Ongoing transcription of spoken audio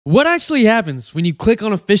What actually happens when you click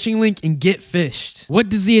on a phishing link and get phished? What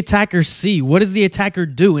does the attacker see? What does the attacker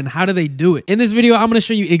do, and how do they do it? In this video, I'm going to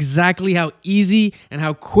show you exactly how easy and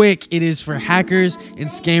how quick it is for hackers and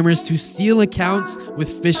scammers to steal accounts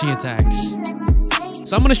with phishing attacks.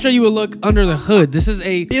 So I'm going to show you a look under the hood. This is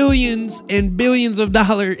a billions and billions of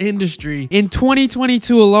dollar industry. In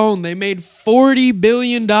 2022 alone, they made $40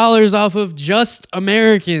 billion off of just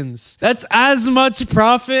Americans. That's as much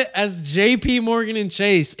profit as JP Morgan and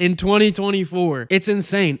Chase in 2024. It's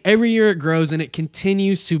insane. Every year it grows and it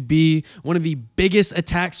continues to be one of the biggest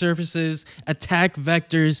attack surfaces, attack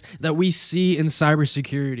vectors that we see in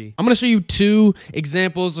cybersecurity. I'm going to show you two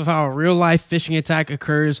examples of how a real life phishing attack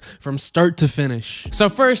occurs from start to finish. So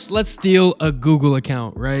first, let's steal a Google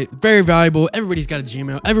account, right? Very valuable. Everybody's got a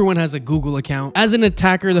Gmail. Everyone has a Google account. As an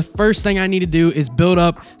attacker, the first thing I need to do is build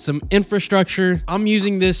up some infrastructure. I'm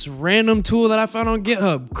using this random tool that I found on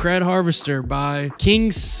GitHub, Cred Harvester by King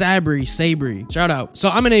Sabri. Shout out. So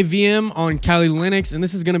I'm in a VM on Kali Linux, and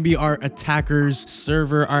this is going to be our attacker's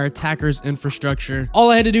server, our attacker's infrastructure. All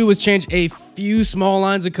I had to do was change a few small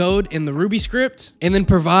lines of code in the Ruby script and then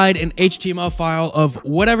provide an HTML file of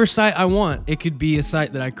whatever site I want. It could be a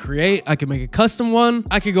site that I create. I could make a custom one.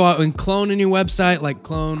 I could go out and clone a new website, like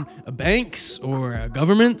clone a bank's or a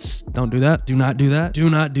government's. Don't do that. Do not do that. Do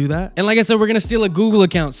not do that. And like I said, we're going to steal a Google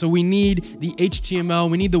account. So we need the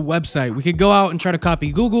HTML. We need the website. We could go out and try to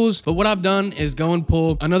copy Google's, but what I've done is go and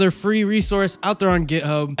pull another free resource out there on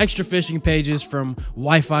GitHub, extra phishing pages from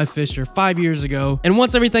Wi-Fi Fisher 5 years ago. And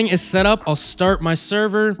once everything is set up, I'll start my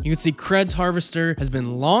server. You can see Cred's Harvester has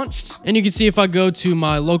been launched. And you can see if I go to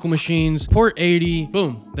my local machines, port 80,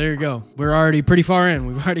 boom, there you go. We're already pretty far in.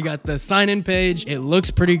 We've already got the sign-in page. It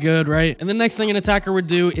looks pretty good, right? And the next thing an attacker would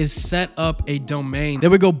do is set up a domain. They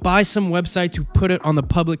would go buy some website to put it on the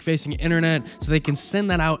public-facing internet so they can send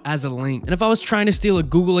that out as a link. And if I was trying to steal a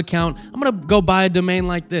Google account, I'm gonna go buy a domain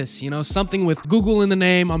like this, you know, something with Google in the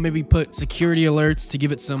name. I'll maybe put security alerts to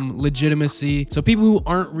give it some legitimacy. So people who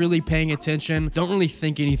aren't really paying attention don't really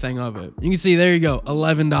think anything of it. You can see, there you go,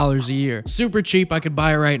 $11 a year. Super cheap. I could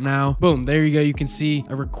buy it right now. Boom, there you go. You can see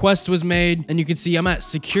a request was made, and you can see I'm at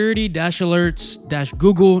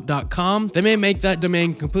security-alerts-google.com. They may make that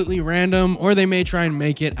domain completely random, or they may try and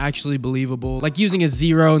make it actually believable, like using a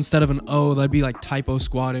 0 instead of an O. That'd be like typo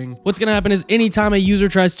squatting. What's gonna happen is anytime a user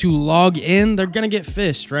tries to log in, they're gonna get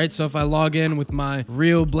phished, right? So if I log in with my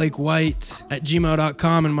real Blake White at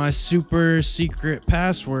gmail.com and my super secret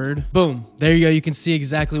password, boom, there you go. You can see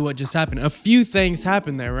exactly what just happened. A few things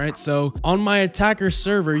happened there, right? So on my attacker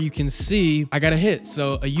server, you can see I got a hit.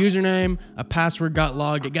 So a username, a password got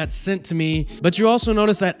logged, it got sent to me. But you also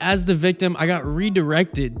notice that as the victim, I got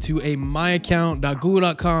redirected to a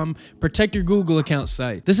myaccount.google.com protect your Google account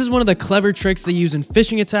site. This is one of the clever tricks they use in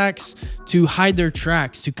phishing attacks to hide their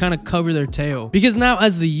tracks, to kind of cover their tail. Because now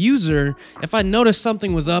as the user, if I notice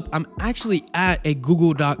something was up, I'm actually at a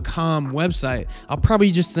google.com website. I'll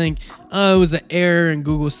probably just think, oh, it was an error in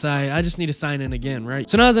Google's site. I just need to sign in again, right?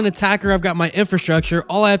 So now as an attacker, I've got my infrastructure.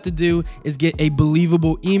 All I have to do is get a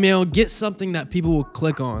believable email, get something that people will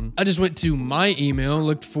click on. I just went to my email,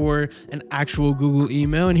 looked for an actual Google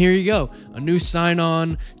email, and here you go. A new sign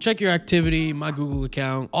on, check your activity, my Google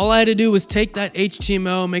account. All I had to do was take that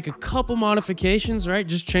HTML, make a couple modifications, right?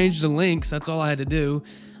 Just change the links. That's all I had to do.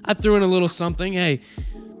 I threw in a little something. Hey,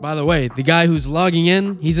 by the way, the guy who's logging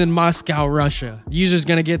in, he's in Moscow, Russia. The user's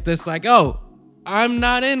gonna get this like, oh, I'm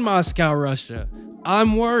not in Moscow, Russia.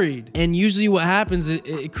 I'm worried. And usually what happens,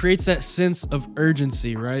 it creates that sense of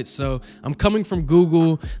urgency, right? So I'm coming from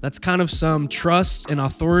Google. That's kind of some trust and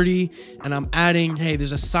authority. And I'm adding, hey,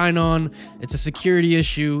 there's a sign on. It's a security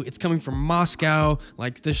issue. It's coming from Moscow.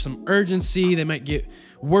 Like there's some urgency. They might get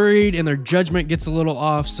worried and their judgment gets a little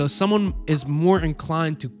off. So someone is more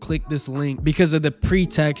inclined to click this link because of the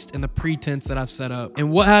pretext and the pretense that I've set up.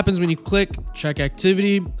 And what happens when you click check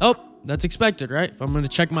activity? Oh, that's expected, right? If I'm going to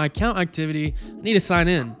check my account activity, I need to sign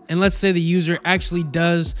in. And let's say the user actually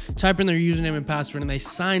does type in their username and password and they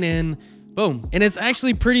sign in, boom. And it's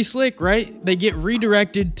actually pretty slick, right? They get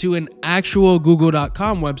redirected to an actual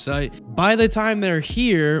google.com website. By the time they're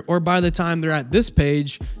here, or by the time they're at this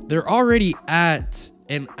page, they're already at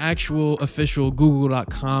an actual official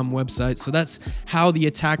google.com website. So that's how the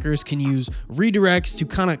attackers can use redirects to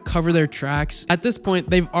kind of cover their tracks. At this point,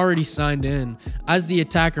 they've already signed in. As the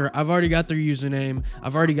attacker, I've already got their username,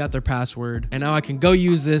 I've already got their password, and now I can go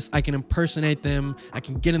use this. I can impersonate them, I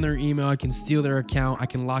can get in their email, I can steal their account, I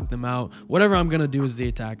can lock them out. Whatever I'm gonna do as the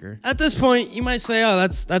attacker. At this point, you might say, oh,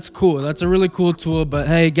 that's cool. That's a really cool tool, but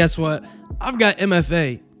hey, guess what? I've got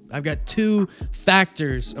MFA. I've got 2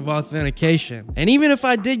 factors of authentication. And even if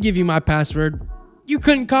I did give you my password, you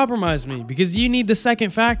couldn't compromise me because you need the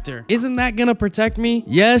second factor. Isn't that gonna protect me?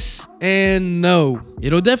 Yes and no.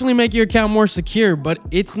 It'll definitely make your account more secure, but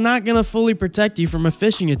it's not gonna fully protect you from a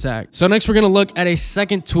phishing attack. So next we're gonna look at a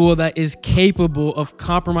second tool that is capable of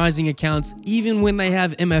compromising accounts even when they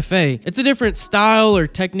have MFA. It's a different style or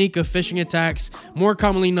technique of phishing attacks, more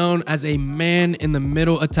commonly known as a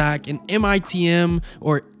man-in-the-middle attack, an MITM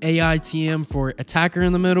or AITM for attacker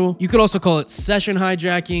in the middle. You could also call it session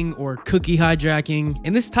hijacking or cookie hijacking.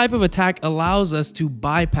 And this type of attack allows us to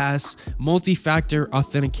bypass multi-factor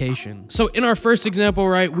authentication. So in our first example,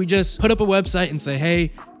 right, we just put up a website and say,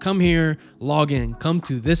 hey, come here, log in, come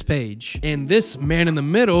to this page. And this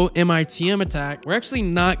man-in-the-middle MITM attack, we're actually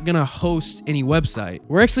not gonna host any website.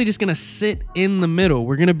 We're actually just gonna sit in the middle.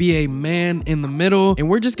 We're gonna be a man in the middle, and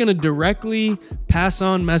we're just gonna directly pass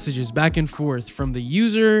on messages back and forth from the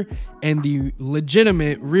user and the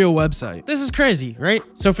legitimate real website. This is crazy, right?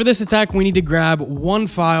 So for this attack, we need to grab one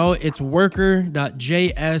file. It's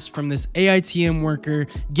worker.js from this AITM worker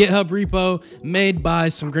GitHub repo made by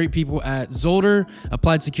some great people at Zolder,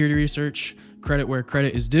 Applied Security Research. Credit where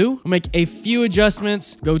credit is due. We'll make a few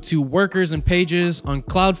adjustments. Go to workers and pages on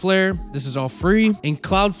Cloudflare. This is all free. And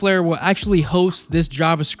Cloudflare will actually host this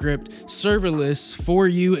JavaScript serverless for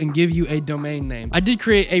you and give you a domain name. I did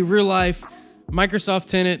create a real life Microsoft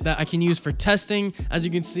tenant that I can use for testing. As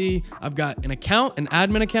you can see, I've got an account, an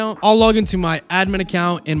admin account. I'll log into my admin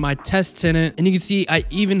account in my test tenant, and you can see I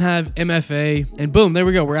even have MFA, and boom, there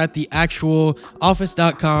we go. We're at the actual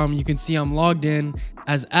office.com. You can see I'm logged in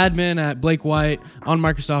as admin at Blake White on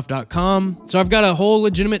Microsoft.com. So I've got a whole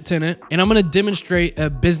legitimate tenant, and I'm gonna demonstrate a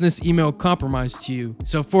business email compromise to you.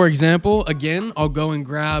 So for example, again, I'll go and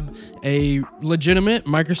grab a legitimate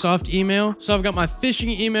Microsoft email. So I've got my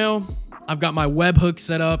phishing email. I've got my webhook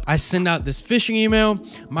set up. I send out this phishing email,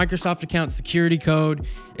 Microsoft account security code.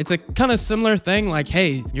 It's a kind of similar thing like,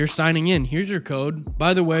 hey, you're signing in. Here's your code.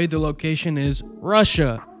 By the way, the location is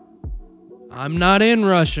Russia. I'm not in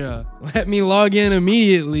Russia. Let me log in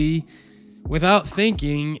immediately without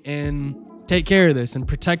thinking and take care of this and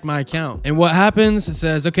protect my account. And what happens, it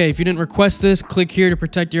says, okay, if you didn't request this, click here to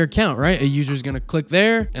protect your account, right? A user's gonna click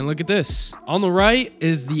there, and look at this. On the right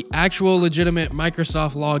is the actual legitimate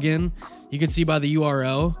Microsoft login. You can see by the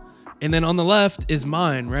URL. And then on the left is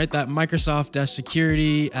mine, right? That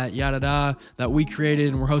Microsoft-security at yada da that we created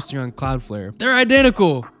and we're hosting on Cloudflare. They're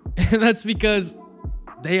identical. And that's because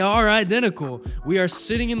they are identical. We are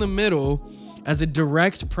sitting in the middle as a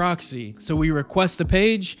direct proxy. So we request a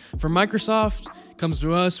page from Microsoft, comes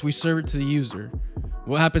to us, we serve it to the user.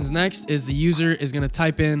 What happens next is the user is going to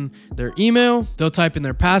type in their email. They'll type in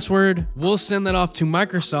their password. We'll send that off to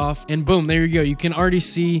Microsoft, and boom, there you go. You can already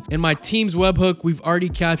see in my Teams webhook, we've already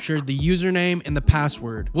captured the username and the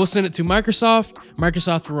password. We'll send it to Microsoft.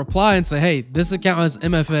 Microsoft will reply and say, hey, this account has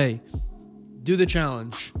MFA. Do the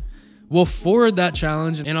challenge. We'll forward that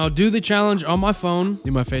challenge, and I'll do the challenge on my phone,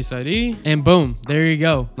 do my Face ID, and boom, there you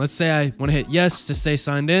go. Let's say I want to hit yes to stay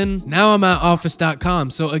signed in. Now I'm at office.com.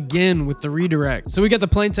 So again, with the redirect. So we got the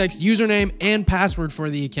plain text username and password for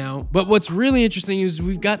the account. But what's really interesting is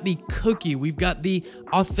we've got the cookie. We've got the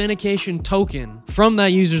authentication token from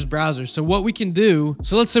that user's browser. So what we can do,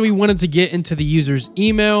 so let's say we wanted to get into the user's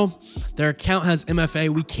email. Their account has MFA.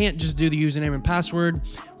 We can't just do the username and password.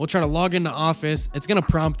 We'll try to log into Office. It's going to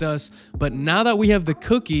prompt us. But now that we have the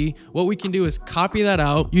cookie, what we can do is copy that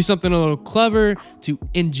out, use something a little clever to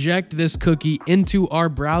inject this cookie into our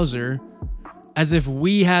browser as if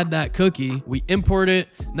we had that cookie. We import it.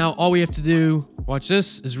 Now all we have to do, watch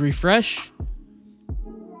this, is refresh.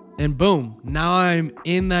 And boom, now I'm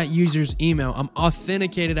in that user's email. I'm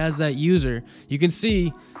authenticated as that user. You can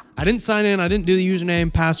see I didn't sign in. I didn't do the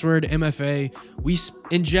username, password, MFA. We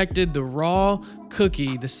injected the raw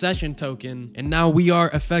cookie, the session token, and now we are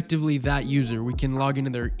effectively that user. We can log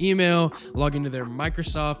into their email, log into their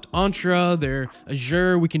Microsoft Entra, their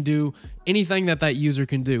Azure. We can do anything that that user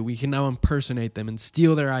can do. We can now impersonate them and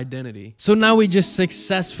steal their identity. So now we just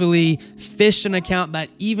successfully phished an account that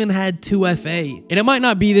even had 2FA. And it might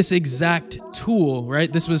not be this exact tool,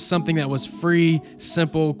 right? This was something that was free,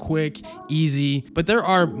 simple, quick, easy, but there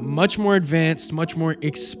are much more advanced, much more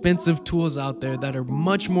expensive tools out there that are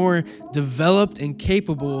much more developed and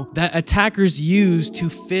capable that attackers use to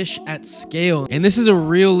phish at scale. And this is a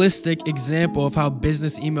realistic example of how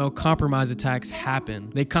business email compromise attacks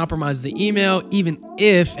happen. They compromise the email even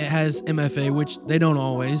if it has MFA, which they don't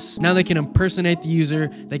always. Now they can impersonate the user,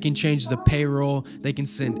 they can change the payroll, they can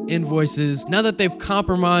send invoices. Now that they've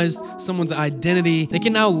compromised someone's identity, they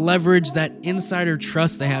can now leverage that insider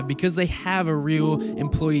trust they have because they have a real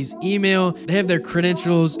employee's email, they have their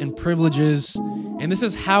credentials and privileges. And this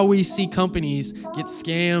is how we see companies get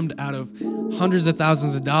scammed out of hundreds of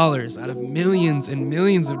thousands of dollars, out of millions and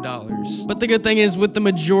millions of dollars. But the good thing is, with the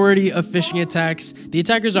majority of phishing attacks, the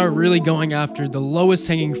attackers are really going after the lowest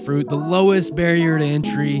hanging fruit, the lowest barrier to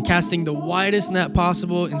entry, casting the widest net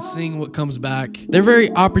possible and seeing what comes back. They're very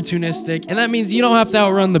opportunistic, and that means you don't have to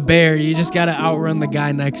outrun the bear, you just gotta outrun the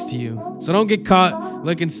guy next to you. So don't get caught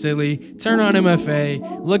looking silly, turn on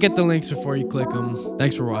MFA, look at the links before you click them.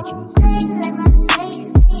 Thanks for watching.